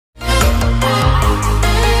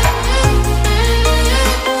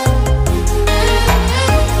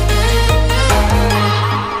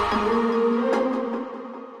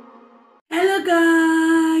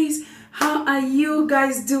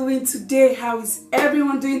guys doing today? How is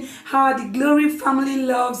everyone doing? How are the Glory Family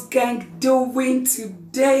Loves Gang doing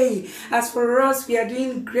today? As for us, we are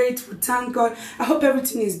doing great. We thank God. I hope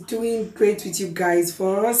everything is doing great with you guys.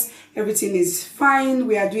 For us, everything is fine.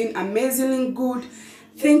 We are doing amazingly good.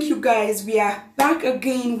 Thank you guys. We are back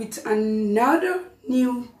again with another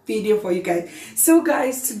new video for you guys. So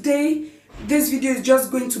guys, today this video is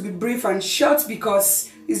just going to be brief and short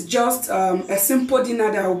because it's just a simple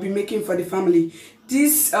dinner that I'll be making for the family.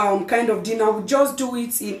 This kind of dinner, we just do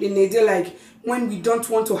it in a day, like when we don't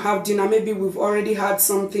want to have dinner. Maybe we've already had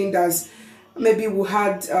something that's, maybe we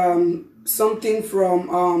had something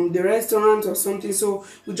from the restaurant or something, so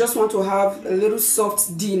we just want to have a little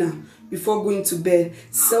soft dinner before going to bed.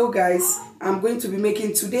 So guys, I'm going to be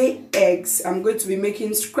making today eggs. I'm going to be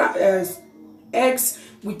making eggs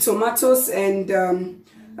with tomatoes and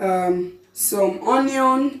some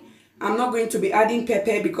onion. I'm not going to be adding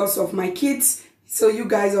pepper because of my kids. So you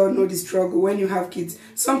guys all know the struggle when you have kids.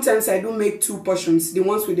 Sometimes I do make two portions, the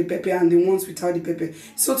ones with the pepper and the ones without the pepper.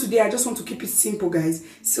 So today I just want to keep it simple, guys.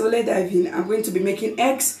 So let's dive in. I'm going to be making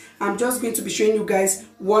eggs. I'm just going to be showing you guys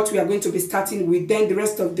what we are going to be starting with. Then the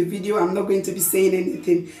rest of the video, I'm not going to be saying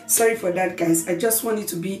anything. Sorry for that, guys. I just want it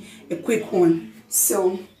to be a quick one.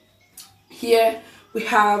 So here we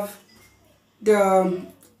have the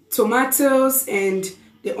tomatoes and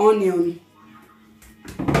the onion,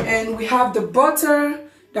 and we have the butter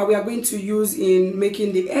that we are going to use in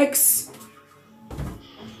making the eggs,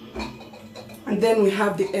 and then we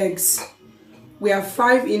have the eggs. We are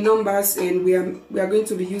 5 in numbers, and we are going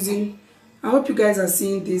to be using, I hope you guys are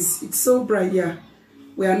seeing this, it's so bright. Yeah,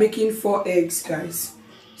 we are making 4 eggs, guys.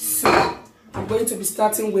 So I'm going to be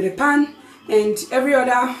starting with a pan, and every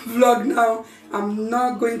other vlog now I'm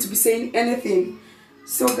not going to be saying anything.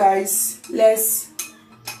 So guys, let's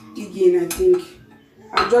dig in. I think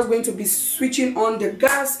I'm just going to be switching on the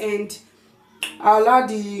gas, and I allow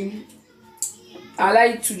it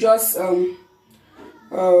to just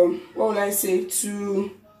what would I say,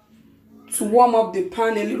 to warm up the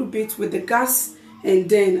pan a little bit with the gas, and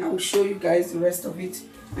then I'll show you guys the rest of it.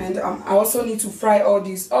 And I also need to fry all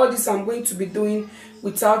this I'm going to be doing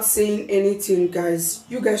without saying anything, guys.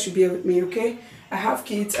 You guys should be with me, okay? I have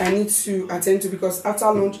kids I need to attend to, because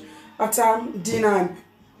after lunch, after dinner,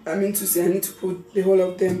 I need to put the whole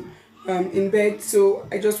of them in bed. So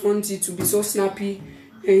I just want it to be so snappy,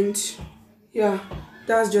 and yeah,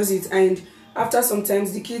 that's just it. And after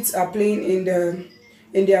sometimes the kids are playing in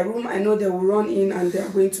their room, I know they will run in and they are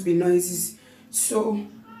going to be noisy. So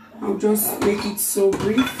I'll just make it so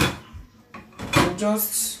brief. I'll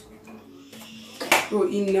just go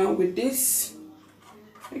in now with this,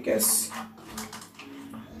 I guess.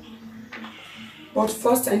 But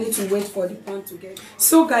first I need to wait for the pan to get.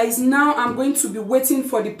 So guys, now I'm going to be waiting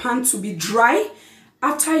for the pan to be dry.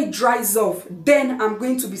 After it dries off, then I'm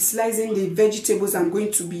going to be slicing the vegetables I'm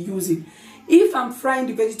going to be using. If I'm frying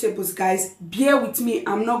the vegetables, guys, bear with me.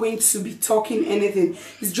 I'm not going to be talking anything.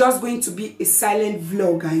 It's just going to be a silent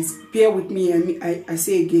vlog, guys. Bear with me. I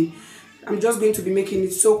say again, I'm just going to be making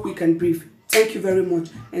it so quick and brief. Thank you very much,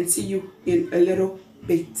 and see you in a little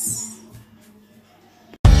bit.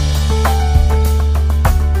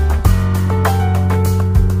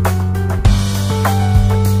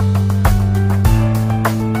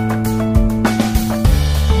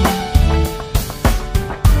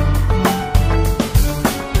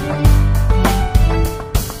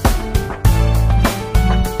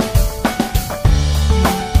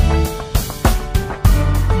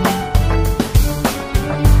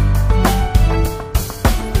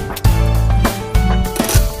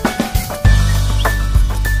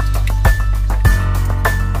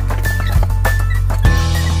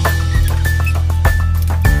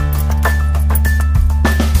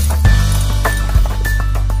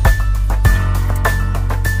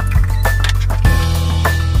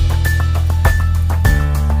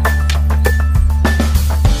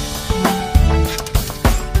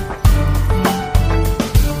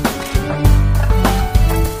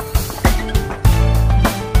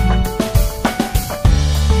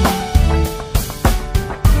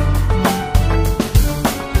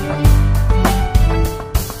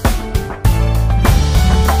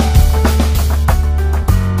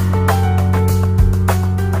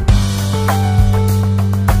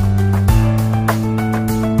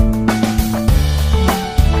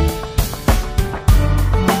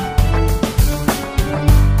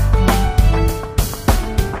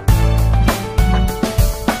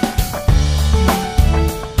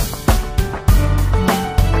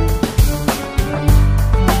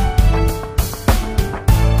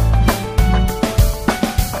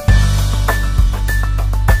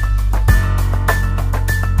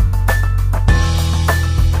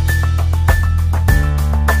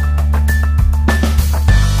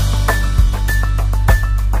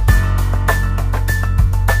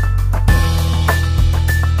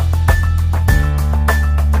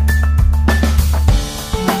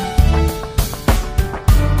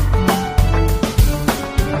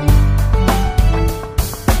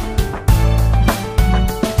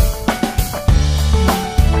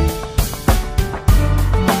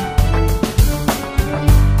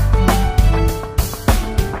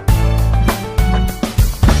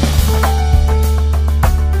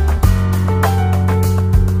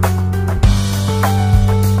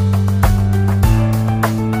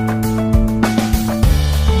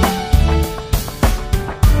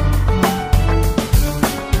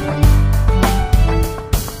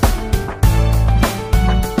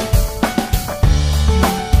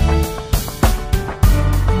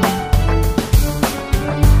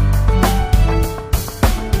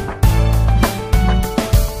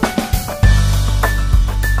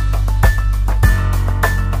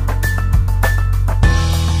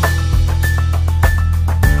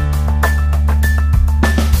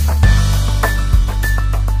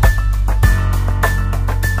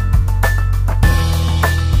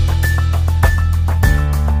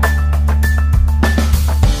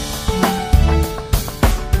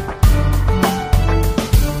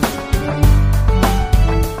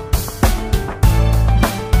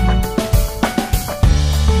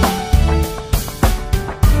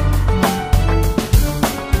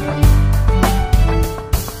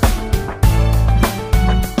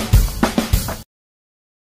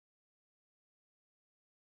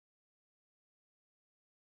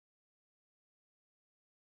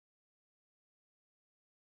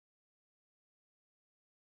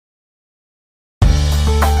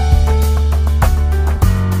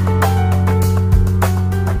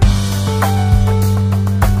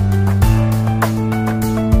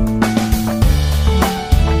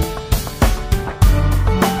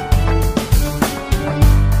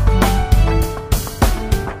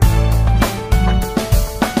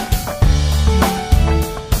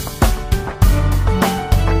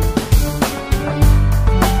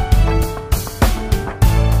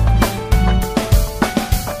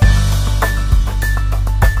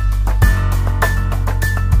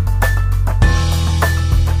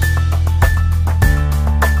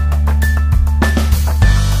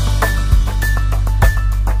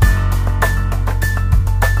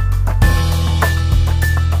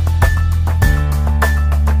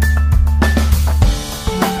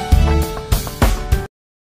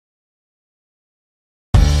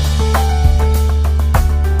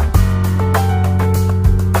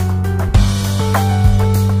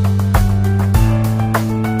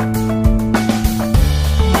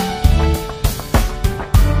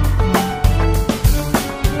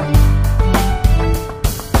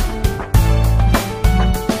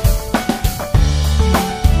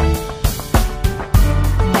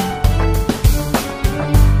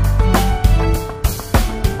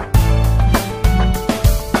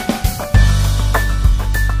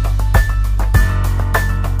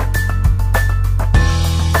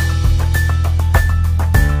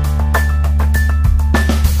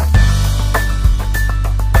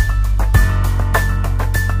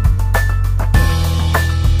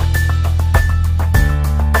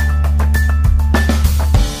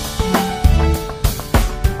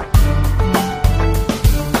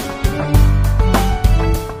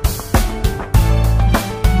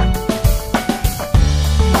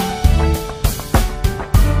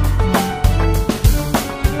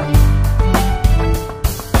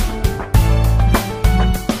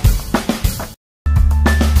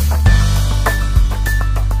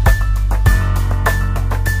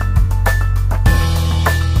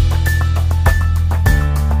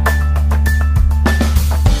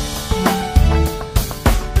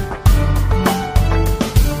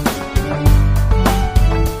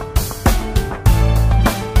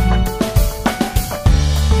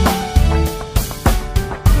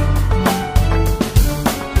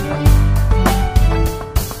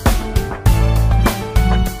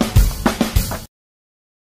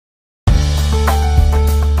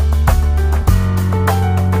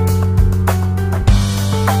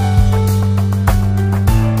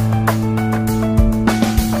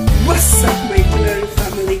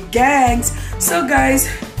 So guys,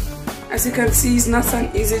 as you can see, it's not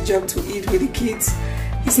an easy job to eat with the kids.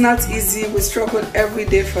 It's not easy. We struggle every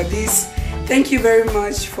day for this. Thank you very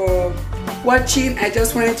much for watching. I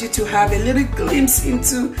just wanted you to have a little glimpse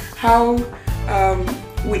into how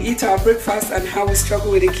we eat our breakfast and how we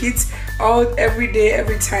struggle with the kids every day,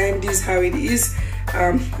 every time. This is how it is.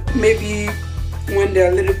 Maybe when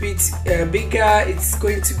they're a little bit bigger, it's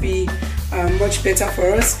going to be much better for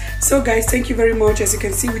us. So guys, thank you very much. As you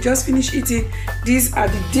can see, we just finished eating. These are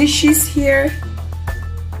the dishes here.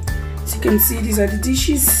 As you can see, these are the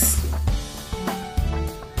dishes.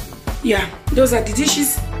 Yeah, those are the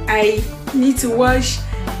dishes I need to wash.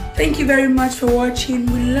 Thank you very much for watching.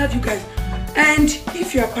 We love you guys. And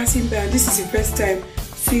if you are passing by and this is your first time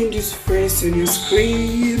seeing this face on your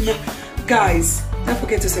screen, guys, don't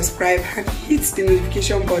forget to subscribe and hit the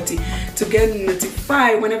notification button to get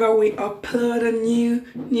notified whenever we upload a new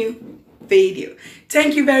video.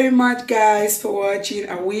 Thank you very much guys for watching.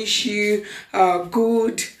 I wish you a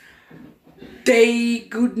good day,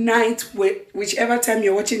 good night, whichever time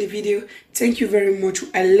you're watching the video. Thank you very much.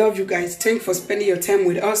 I love you guys. Thank you for spending your time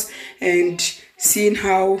with us and seeing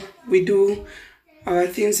how we do our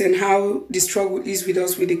things and how the struggle is with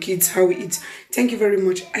us, with the kids, how we eat. Thank you very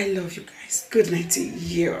much. I love you guys. Good night to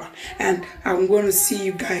you. And I'm going to see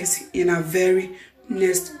you guys in our very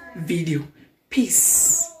next video.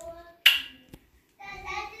 Peace.